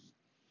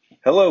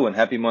Hello and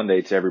happy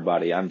Monday to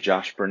everybody. I'm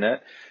Josh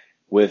Burnett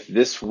with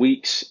this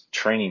week's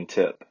training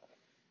tip.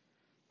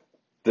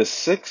 The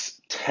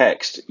 6th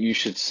text you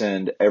should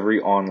send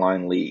every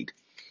online lead.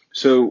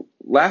 So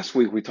last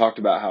week we talked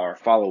about how our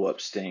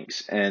follow-up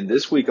stinks, and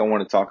this week I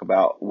want to talk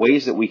about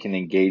ways that we can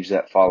engage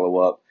that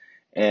follow-up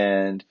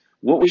and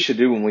what we should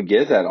do when we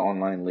get that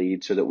online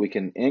lead so that we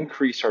can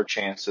increase our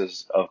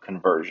chances of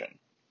conversion.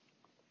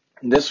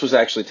 This was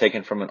actually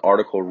taken from an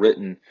article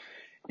written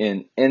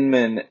in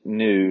Inman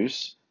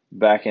News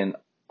back in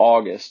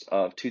August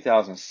of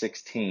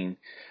 2016,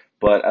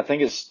 but I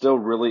think it's still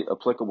really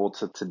applicable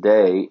to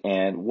today.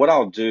 And what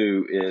I'll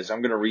do is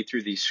I'm going to read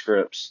through these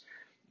scripts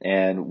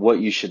and what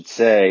you should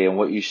say and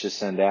what you should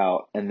send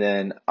out. And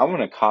then I'm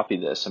going to copy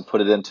this and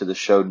put it into the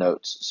show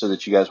notes so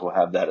that you guys will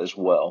have that as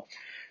well.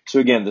 So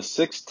again, the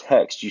 6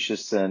 texts you should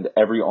send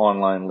every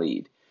online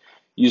lead.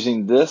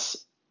 Using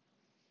this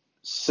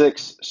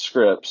 6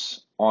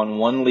 scripts on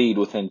one lead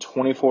within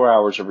 24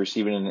 hours of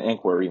receiving an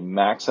inquiry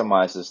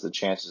maximizes the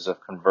chances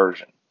of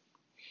conversion.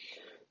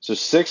 So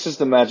 6 is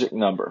the magic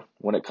number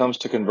when it comes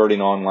to converting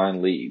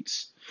online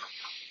leads.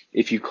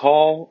 If you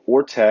call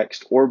or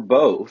text or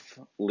both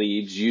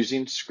leads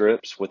using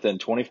scripts within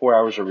 24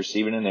 hours of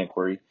receiving an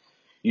inquiry,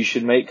 you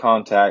should make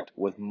contact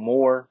with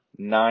more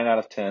 9 out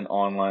of 10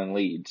 online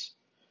leads.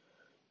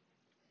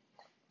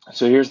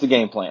 So here's the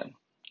game plan.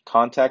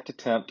 Contact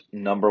attempt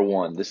number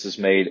 1. This is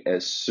made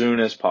as soon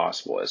as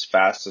possible, as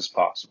fast as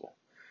possible.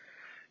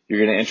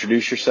 You're going to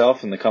introduce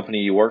yourself and the company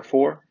you work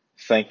for,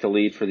 thank the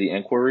lead for the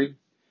inquiry,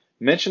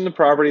 mention the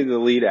property the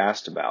lead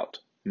asked about,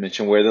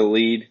 mention where the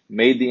lead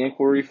made the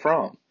inquiry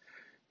from.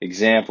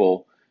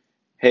 Example,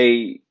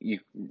 hey,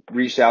 you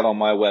reached out on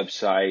my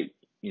website,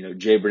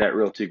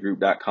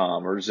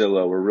 jburnettrealtygroup.com or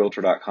Zillow or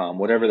Realtor.com,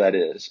 whatever that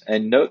is,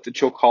 and note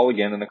that you'll call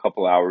again in a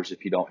couple hours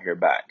if you don't hear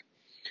back.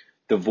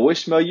 The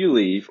voicemail you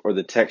leave or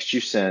the text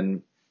you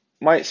send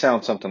might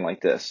sound something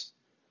like this.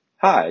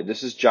 Hi,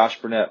 this is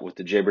Josh Burnett with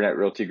the J. Burnett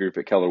Realty Group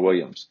at Keller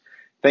Williams.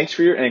 Thanks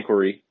for your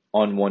inquiry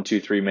on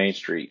 123 Main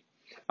Street.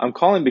 I'm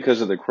calling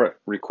because of the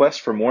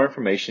request for more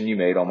information you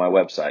made on my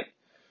website.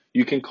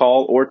 You can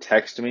call or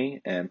text me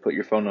and put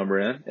your phone number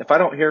in. If I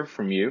don't hear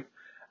from you,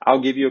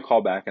 I'll give you a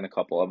call back in a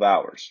couple of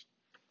hours.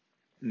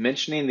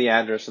 Mentioning the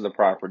address of the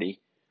property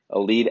a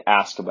lead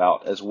asked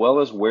about, as well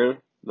as where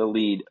the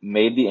lead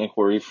made the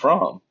inquiry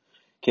from,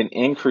 can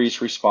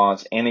increase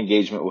response and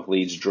engagement with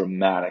leads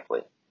dramatically.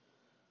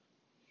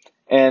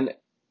 And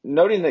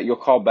noting that you'll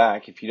call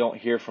back if you don't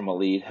hear from a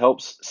lead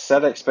helps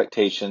set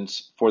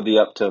expectations for the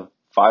up to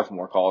 5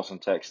 more calls and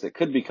texts that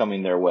could be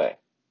coming their way.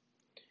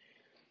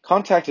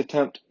 Contact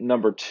attempt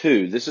number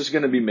 2. This is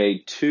going to be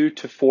made 2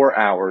 to 4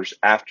 hours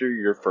after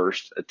your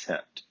first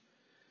attempt.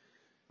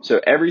 So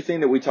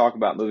everything that we talk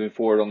about moving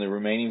forward on the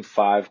remaining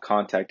 5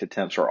 contact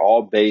attempts are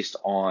all based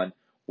on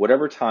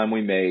whatever time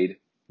we made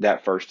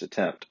that first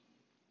attempt.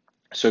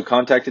 So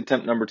contact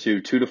attempt number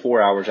 2, 2 to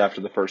 4 hours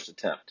after the first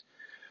attempt.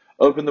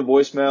 Open the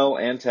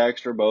voicemail and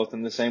text or both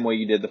in the same way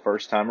you did the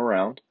first time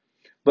around,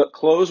 but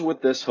close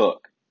with this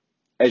hook.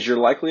 As you're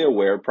likely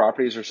aware,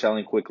 properties are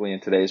selling quickly in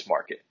today's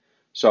market.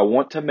 So I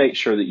want to make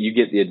sure that you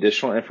get the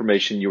additional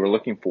information you were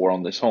looking for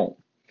on this home.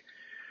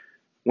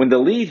 When the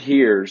lead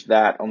hears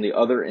that on the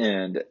other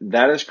end,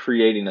 that is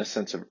creating a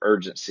sense of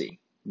urgency.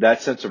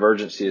 That sense of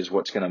urgency is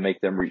what's going to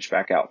make them reach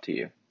back out to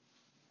you.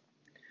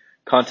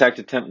 Contact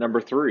attempt number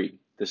 3.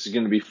 This is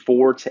going to be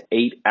 4 to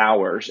 8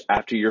 hours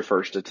after your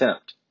first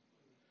attempt.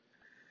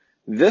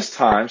 This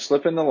time,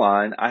 slip in the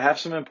line, I have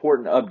some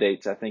important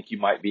updates I think you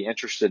might be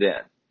interested in.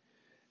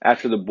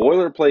 After the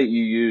boilerplate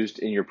you used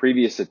in your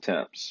previous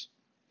attempts,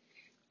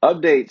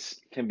 updates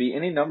can be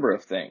any number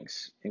of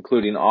things,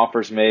 including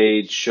offers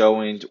made,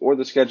 showings, or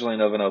the scheduling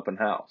of an open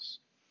house.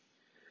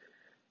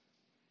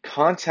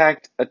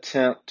 Contact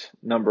attempt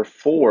number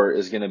 4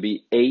 is going to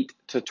be 8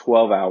 to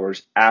 12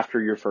 hours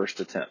after your first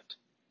attempt.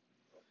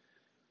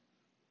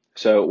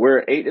 So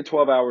we're 8 to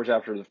 12 hours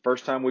after the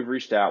first time we've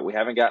reached out. We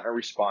haven't gotten a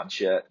response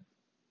yet.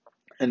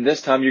 And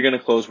this time you're going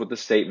to close with the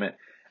statement,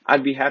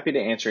 I'd be happy to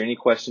answer any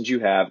questions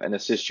you have and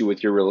assist you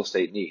with your real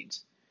estate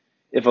needs.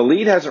 If a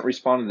lead hasn't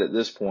responded at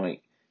this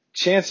point,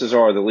 chances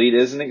are the lead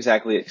isn't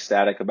exactly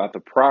ecstatic about the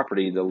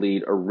property the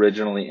lead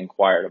originally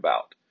inquired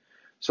about.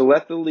 So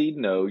let the lead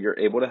know you're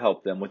able to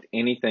help them with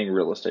anything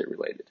real estate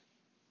related.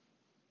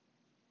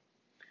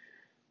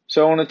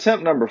 So on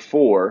attempt number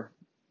 4,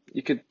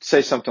 you could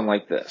say something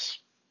like this.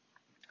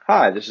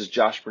 Hi, this is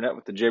Josh Burnett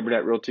with the J.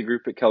 Burnett Realty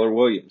Group at Keller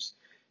Williams.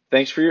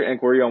 Thanks for your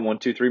inquiry on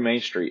 123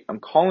 Main Street. I'm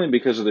calling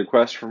because of the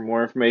request for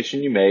more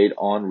information you made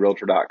on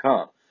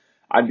Realtor.com.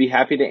 I'd be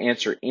happy to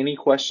answer any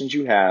questions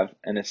you have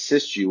and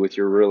assist you with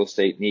your real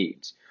estate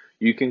needs.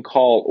 You can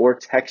call or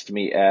text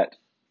me at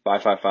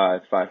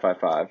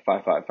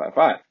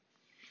 555-555-5555.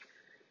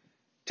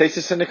 Takes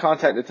us into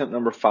contact attempt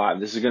number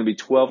 5. This is going to be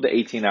 12 to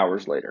 18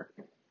 hours later.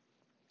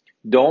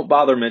 Don't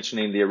bother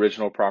mentioning the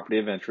original property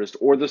of interest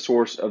or the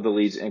source of the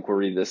lead's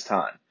inquiry this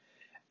time.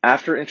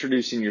 After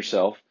introducing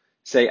yourself,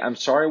 say, I'm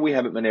sorry we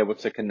haven't been able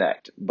to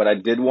connect, but I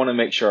did want to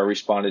make sure I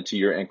responded to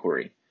your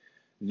inquiry.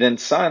 Then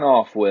sign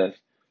off with,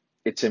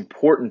 it's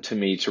important to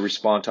me to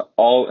respond to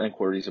all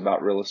inquiries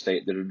about real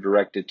estate that are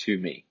directed to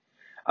me.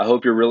 I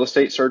hope your real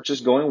estate search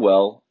is going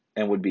well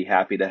and would be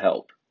happy to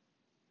help.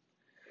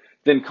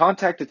 Then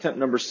contact attempt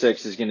number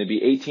 6 is going to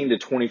be 18 to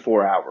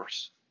 24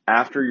 hours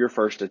after your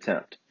first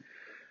attempt.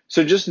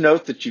 So just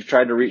note that you've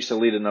tried to reach the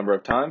lead a number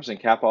of times and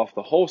cap off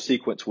the whole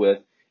sequence with,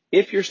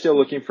 if you're still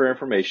looking for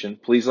information,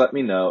 please let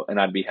me know and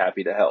I'd be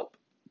happy to help.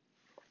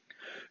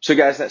 So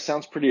guys, that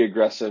sounds pretty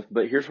aggressive,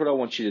 but here's what I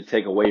want you to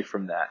take away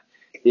from that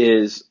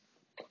is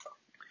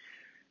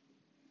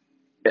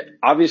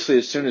obviously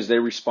as soon as they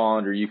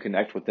respond or you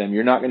connect with them,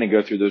 you're not going to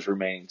go through those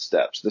remaining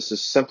steps. This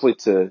is simply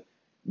to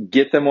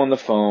get them on the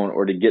phone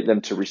or to get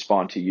them to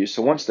respond to you.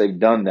 So once they've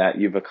done that,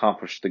 you've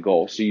accomplished the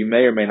goal. So you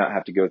may or may not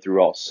have to go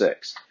through all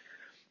 6.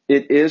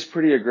 It is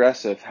pretty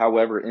aggressive.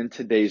 However, in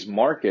today's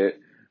market,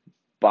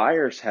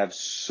 buyers have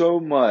so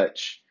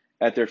much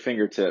at their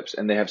fingertips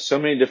and they have so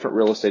many different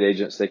real estate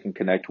agents they can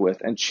connect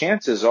with. And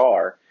chances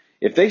are,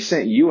 if they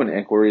sent you an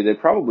inquiry, they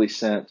probably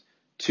sent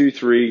 2,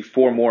 3,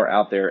 4 more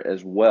out there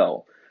as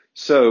well.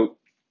 So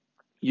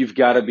you've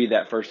got to be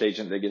that first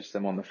agent that gets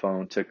them on the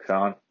phone to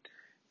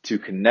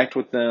connect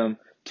with them,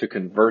 to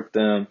convert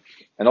them,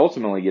 and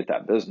ultimately get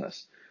that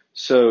business.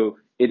 So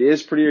it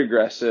is pretty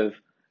aggressive.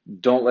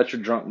 Don't let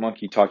your drunk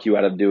monkey talk you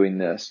out of doing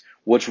this.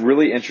 What's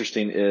really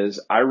interesting is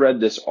I read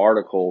this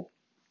article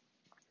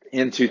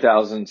in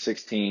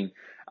 2016.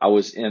 I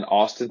was in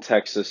Austin,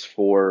 Texas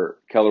for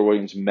Keller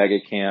Williams Mega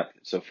Camp.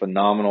 It's a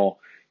phenomenal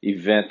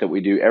event that we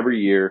do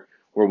every year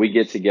where we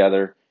get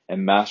together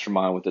and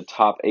mastermind with the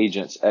top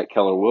agents at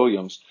Keller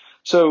Williams.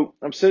 So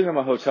I'm sitting in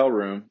my hotel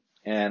room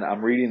and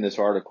I'm reading this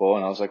article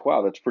and I was like,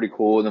 wow, that's pretty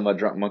cool. And then my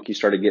drunk monkey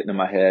started getting in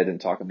my head and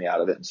talking me out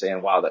of it and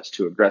saying, wow, that's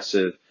too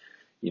aggressive.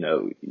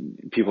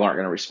 People aren't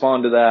going to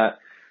respond to that.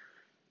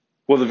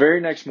 Well, the very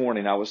next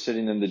morning, I was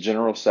sitting in the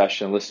general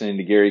session listening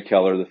to Gary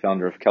Keller, the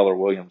founder of Keller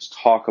Williams,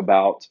 talk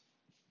about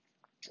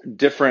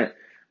different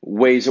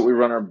ways that we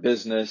run our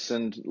business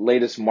and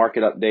latest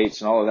market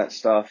updates and all of that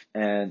stuff.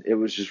 And it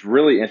was just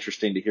really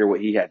interesting to hear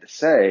what he had to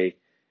say.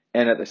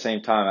 And at the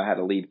same time, I had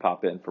a lead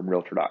pop in from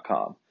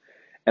Realtor.com.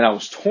 And I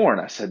was torn.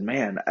 I said,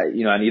 man, I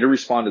need to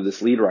respond to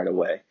this lead right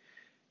away.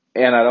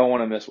 And I don't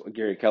want to miss what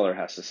Gary Keller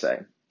has to say.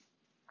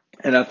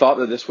 And I thought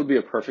that this would be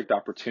a perfect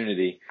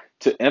opportunity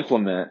to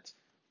implement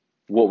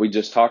what we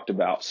just talked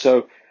about.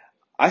 So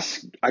I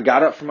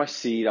got up from my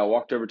seat. I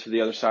walked over to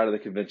the other side of the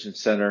convention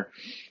center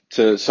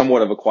to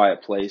somewhat of a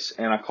quiet place,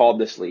 and I called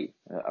this lead.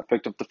 I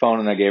picked up the phone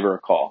and I gave her a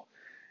call.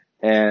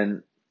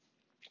 And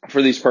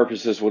for these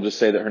purposes, we'll just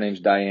say that her name's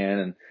Diane.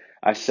 And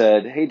I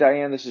said, hey,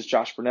 Diane, this is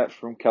Josh Burnett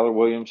from Keller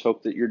Williams.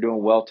 Hope that you're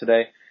doing well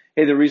today.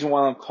 Hey, the reason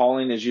why I'm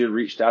calling is you had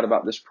reached out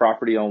about this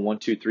property on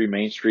 123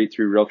 Main Street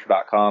through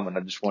Realtor.com, and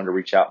I just wanted to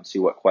reach out and see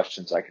what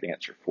questions I could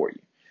answer for you.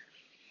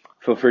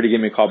 Feel free to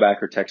give me a call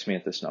back or text me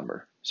at this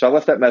number. So I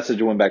left that message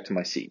and went back to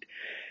my seat.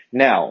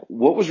 Now,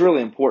 what was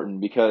really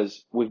important,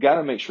 because we've got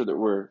to make sure that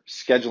we're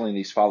scheduling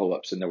these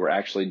follow-ups and that we're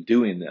actually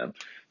doing them.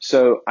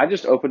 So I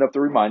just opened up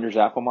the reminders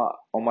app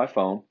on my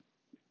phone,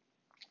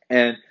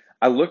 and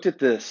I looked at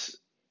this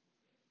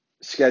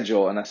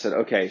schedule and I said,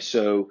 okay,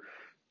 so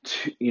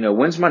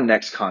when's my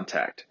next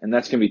contact? And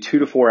that's going to be 2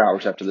 to 4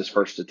 hours after this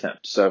first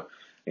attempt. So,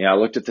 I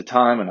looked at the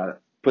time and I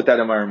put that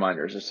in my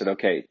reminders. I said,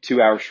 okay,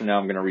 2 hours from now,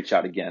 I'm going to reach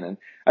out again. And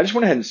I just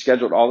went ahead and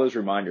scheduled all those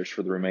reminders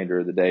for the remainder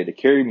of the day to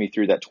carry me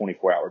through that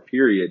 24-hour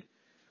period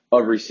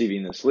of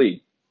receiving this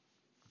lead.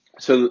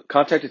 So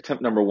contact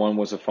attempt number 1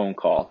 was a phone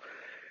call.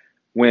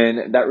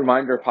 When that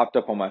reminder popped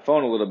up on my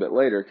phone a little bit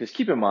later, because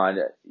keep in mind,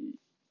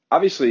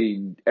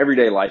 obviously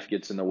everyday life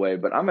gets in the way,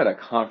 but I'm at a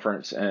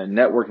conference and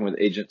networking with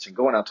agents and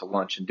going out to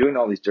lunch and doing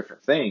all these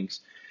different things.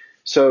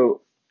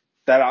 So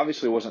that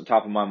obviously wasn't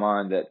top of my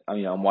mind that,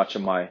 I'm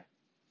watching my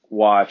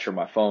watch or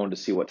my phone to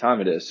see what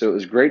time it is. So it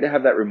was great to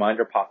have that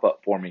reminder pop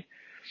up for me.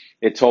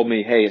 It told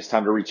me, hey, it's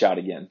time to reach out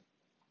again.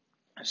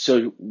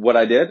 So what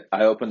I did,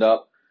 I opened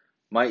up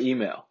my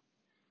email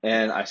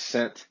and I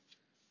sent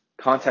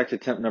contact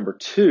attempt number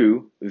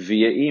 2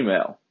 via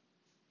email.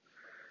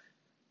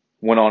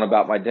 Went on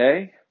about my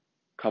day.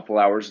 A couple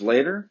hours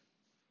later,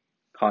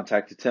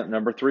 contact attempt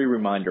number 3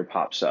 reminder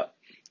pops up.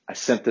 I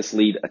sent this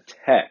lead a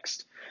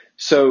text.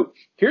 So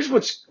here's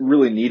what's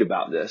really neat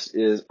about this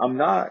is I'm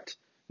not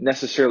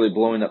necessarily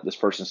blowing up this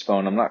person's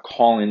phone. I'm not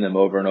calling them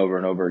over and over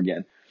and over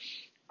again.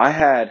 I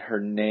had her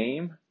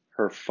name,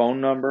 her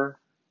phone number,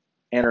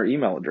 and her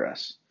email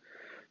address.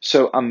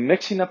 So I'm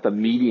mixing up the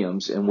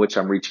mediums in which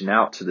I'm reaching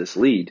out to this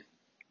lead.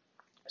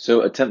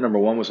 So attempt number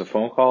 1 was a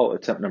phone call.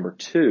 Attempt number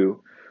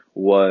 2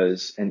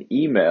 was an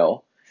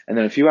email. And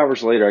then a few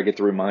hours later, I get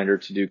the reminder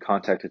to do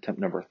contact attempt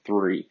number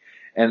 3.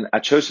 And I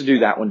chose to do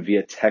that one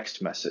via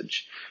text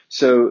message.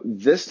 So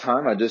this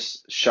time I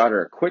just shot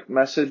her a quick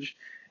message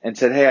and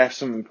said, hey, I have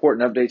some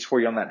important updates for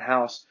you on that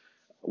house.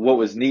 What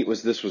was neat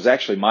was this was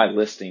actually my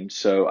listing.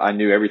 So I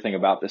knew everything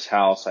about this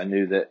house. I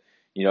knew that,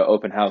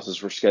 open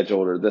houses were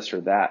scheduled or this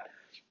or that.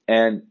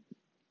 And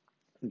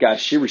guys,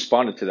 she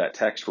responded to that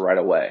text right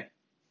away.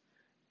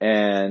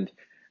 And,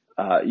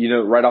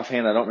 right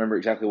offhand, I don't remember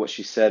exactly what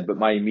she said, but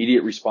my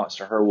immediate response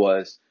to her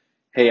was,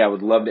 hey, I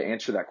would love to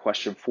answer that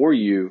question for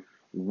you.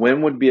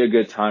 When would be a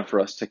good time for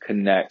us to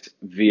connect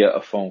via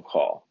a phone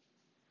call?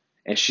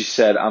 And she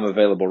said, I'm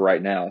available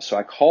right now. So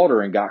I called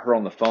her and got her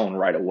on the phone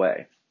right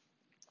away.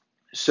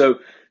 So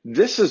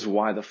this is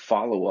why the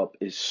follow-up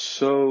is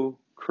so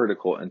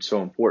critical and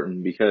so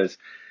important, because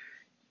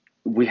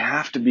we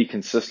have to be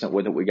consistent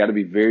with it. We got to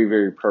be very,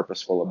 very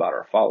purposeful about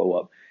our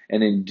follow-up.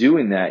 And in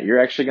doing that,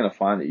 you're actually going to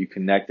find that you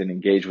connect and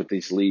engage with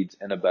these leads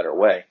in a better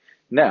way.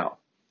 Now,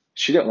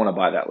 she didn't want to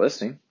buy that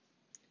listing.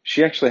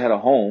 She actually had a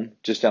home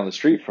just down the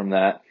street from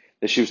that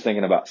she was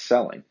thinking about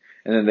selling.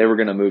 And then they were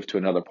going to move to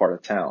another part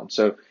of town.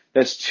 So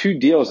that's 2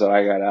 deals that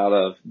I got out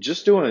of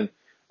just doing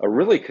a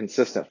really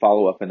consistent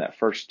follow-up in that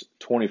first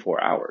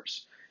 24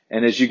 hours.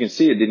 And as you can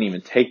see, it didn't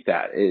even take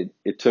that.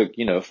 It took,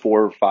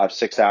 4, 5,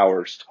 6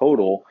 hours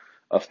total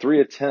of 3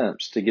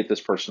 attempts to get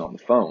this person on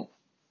the phone.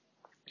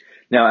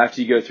 Now,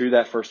 after you go through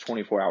that first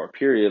 24-hour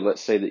period,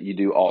 let's say that you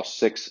do all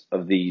 6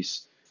 of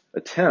these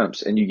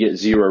attempts and you get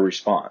 0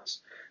 response.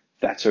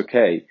 That's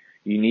okay.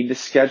 You need to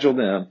schedule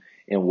them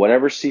in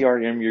whatever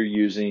CRM you're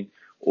using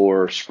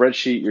or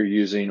spreadsheet you're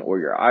using or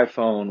your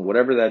iPhone,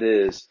 whatever that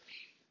is,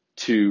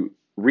 to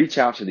reach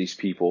out to these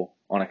people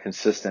on a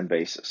consistent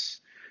basis.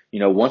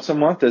 Once a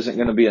month isn't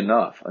going to be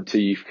enough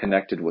until you've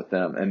connected with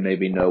them and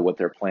maybe know what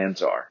their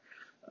plans are.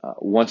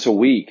 Once a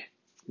week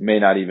may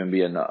not even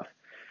be enough.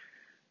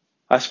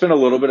 I spent a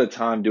little bit of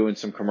time doing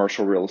some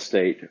commercial real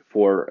estate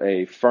for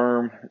a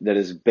firm that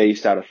is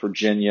based out of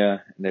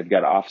Virginia, and they've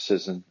got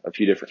offices in a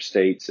few different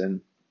states.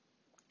 And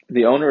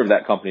the owner of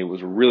that company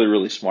was a really,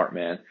 really smart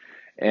man.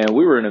 And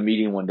we were in a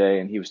meeting one day,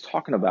 and he was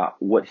talking about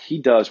what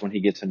he does when he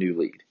gets a new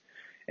lead.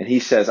 And he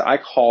says, I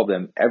call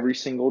them every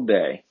single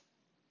day,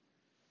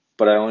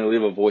 but I only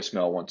leave a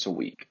voicemail once a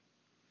week.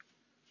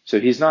 So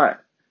he's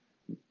not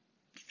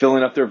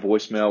filling up their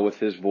voicemail with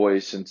his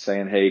voice and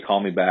saying, hey,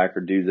 call me back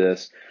or do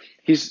this.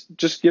 He's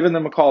just giving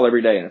them a call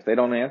every day. And if they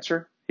don't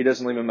answer, he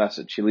doesn't leave a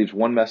message. He leaves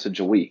 1 message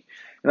a week.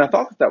 And I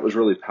thought that was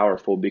really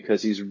powerful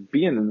because he's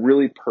being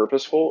really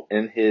purposeful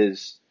in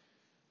his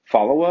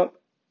follow-up,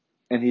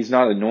 and he's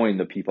not annoying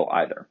the people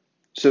either.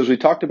 So as we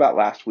talked about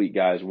last week,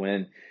 guys,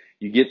 when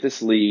you get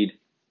this lead,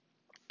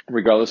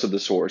 regardless of the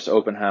source,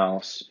 open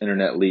house,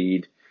 internet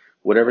lead,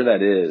 whatever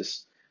that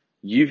is,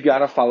 you've got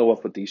to follow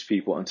up with these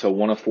people until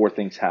one of 4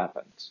 things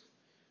happens.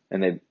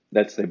 And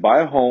they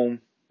buy a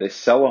home, they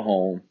sell a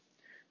home,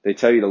 they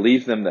tell you to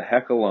leave them the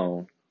heck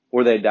alone,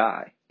 or they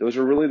die. Those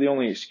are really the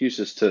only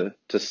excuses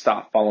to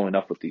stop following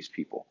up with these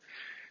people.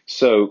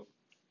 So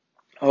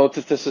I hope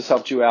that this has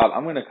helped you out.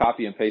 I'm going to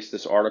copy and paste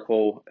this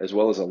article as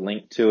well as a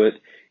link to it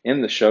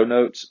in the show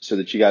notes so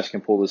that you guys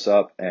can pull this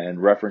up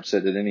and reference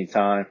it at any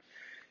time.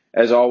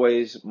 As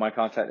always, my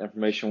contact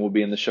information will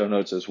be in the show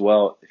notes as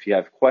well. If you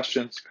have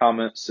questions,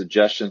 comments,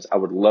 suggestions, I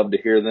would love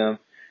to hear them.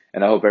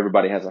 And I hope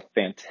everybody has a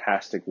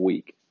fantastic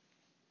week.